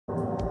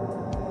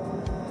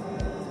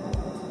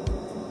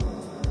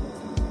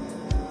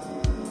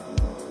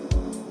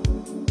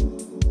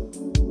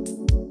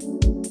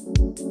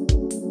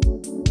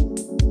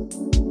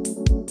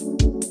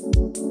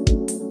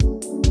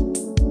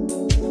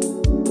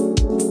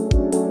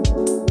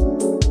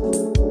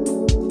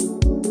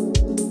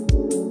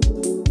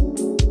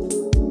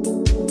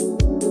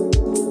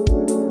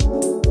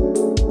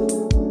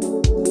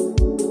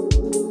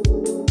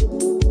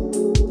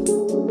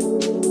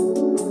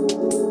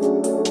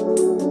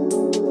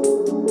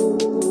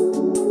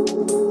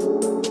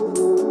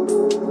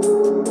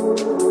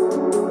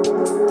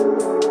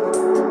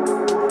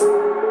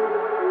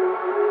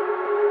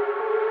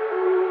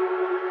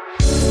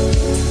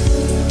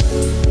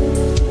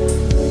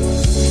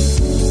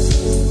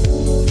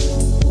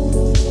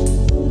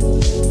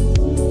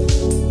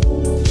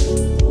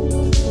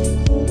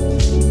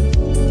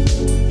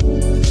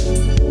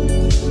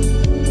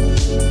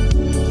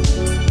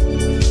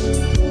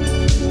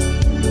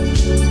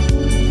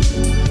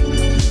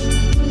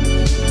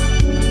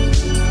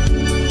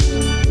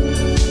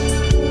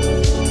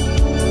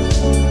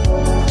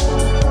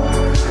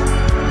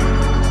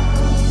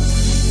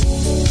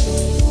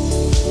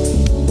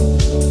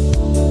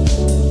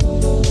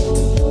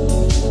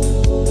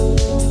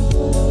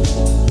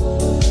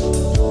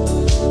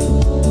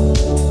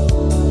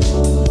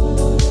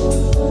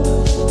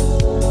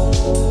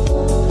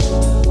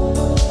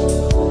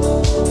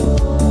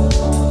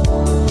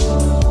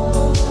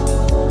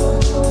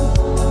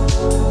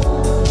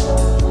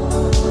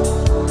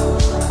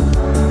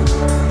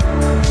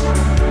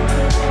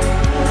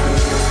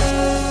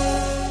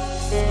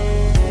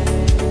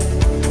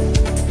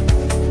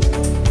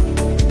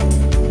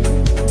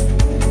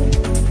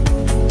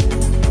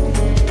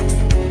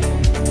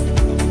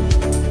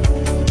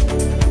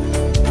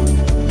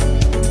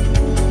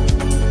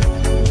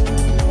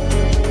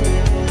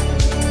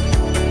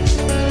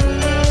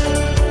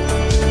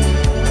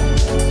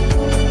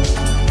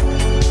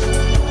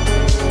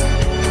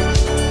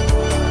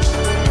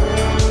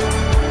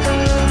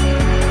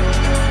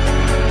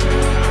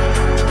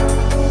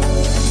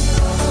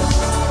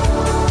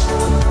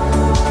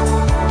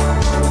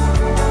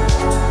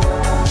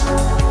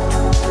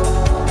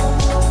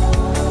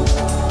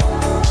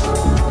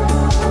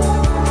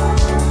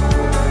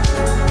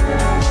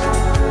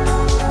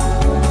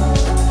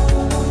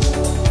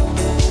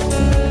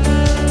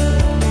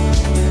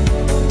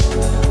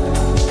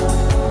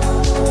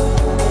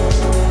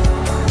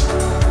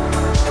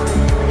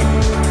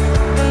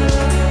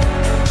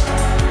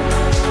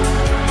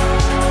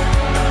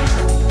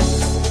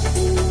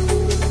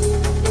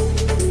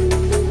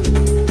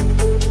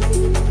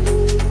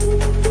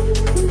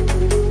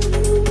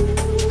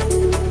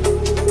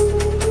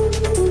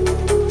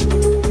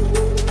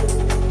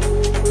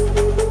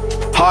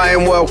Hi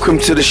and welcome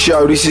to the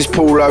show. This is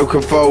Paul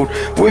Oakenfold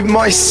with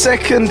my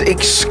second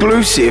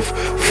exclusive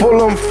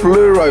full-on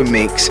Fluoro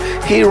mix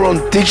here on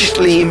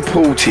Digitally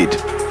Imported.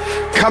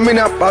 Coming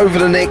up over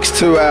the next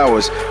 2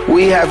 hours,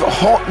 we have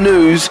hot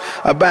news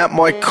about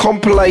my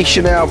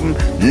compilation album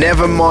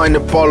Never Mind the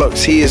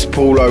Bollocks, Here's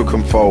Paul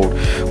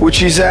Oakenfold,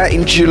 which is out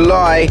in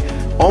July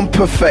on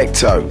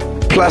Perfecto,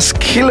 plus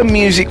killer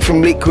music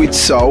from Liquid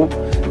Soul,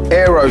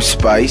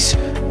 Aerospace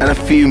and a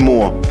few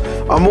more.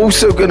 I'm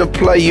also going to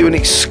play you an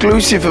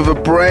exclusive of a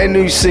brand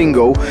new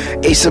single.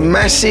 It's a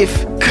massive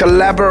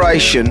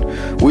collaboration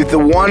with the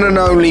one and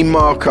only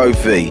Marco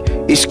V.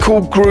 It's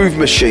called Groove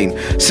Machine,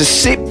 so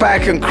sit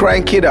back and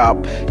crank it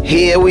up.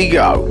 Here we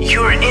go.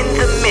 You're in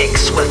the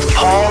mix with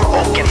Paul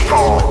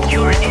Oakenfold.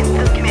 You're in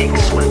the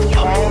mix with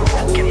Paul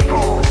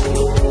Oakenfold.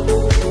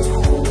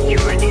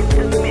 You're in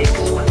the mix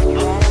with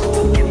Paul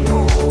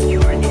Oakenfold. You're in the mix with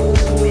you're in the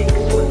mix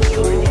with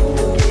you're in the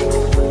mix.